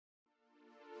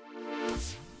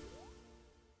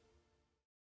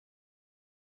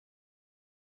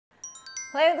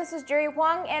Hello, this is Jerry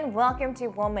Huang and welcome to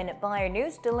 1 Minute Bio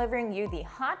News, delivering you the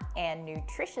hot and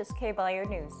nutritious K-Bio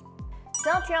news.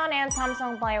 Celltrion and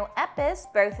Samsung Bioepis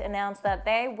both announced that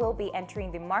they will be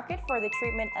entering the market for the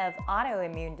treatment of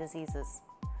autoimmune diseases.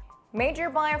 Major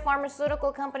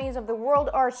biopharmaceutical companies of the world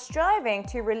are striving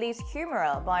to release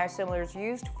Humira biosimilars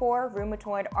used for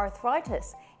rheumatoid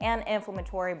arthritis and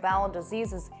inflammatory bowel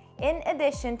diseases, in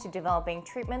addition to developing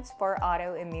treatments for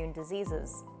autoimmune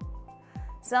diseases.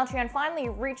 Celltrion finally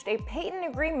reached a patent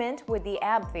agreement with the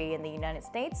AbbVie in the United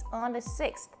States on the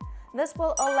 6th. This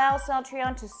will allow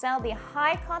Celltrion to sell the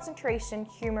high-concentration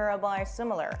Humira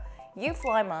biosimilar,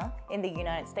 Euflyma, in the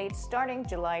United States starting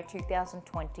July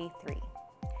 2023.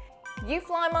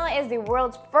 Euflyma is the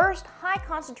world's first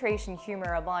high-concentration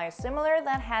Humira biosimilar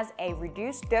that has a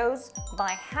reduced dose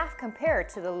by half compared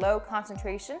to the low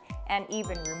concentration and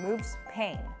even removes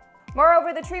pain.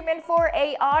 Moreover, the treatment for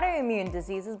autoimmune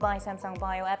diseases by Samsung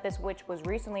Bioepis, which was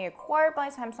recently acquired by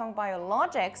Samsung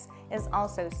Biologics, is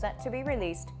also set to be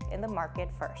released in the market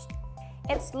first.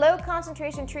 Its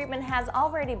low-concentration treatment has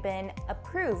already been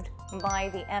approved by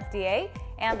the FDA,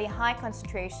 and the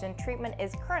high-concentration treatment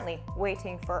is currently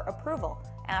waiting for approval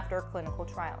after clinical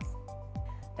trials.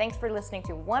 Thanks for listening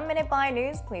to 1 Minute Bio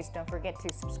News. Please don't forget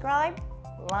to subscribe,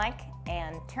 like,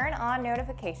 and turn on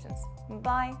notifications.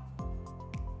 Bye!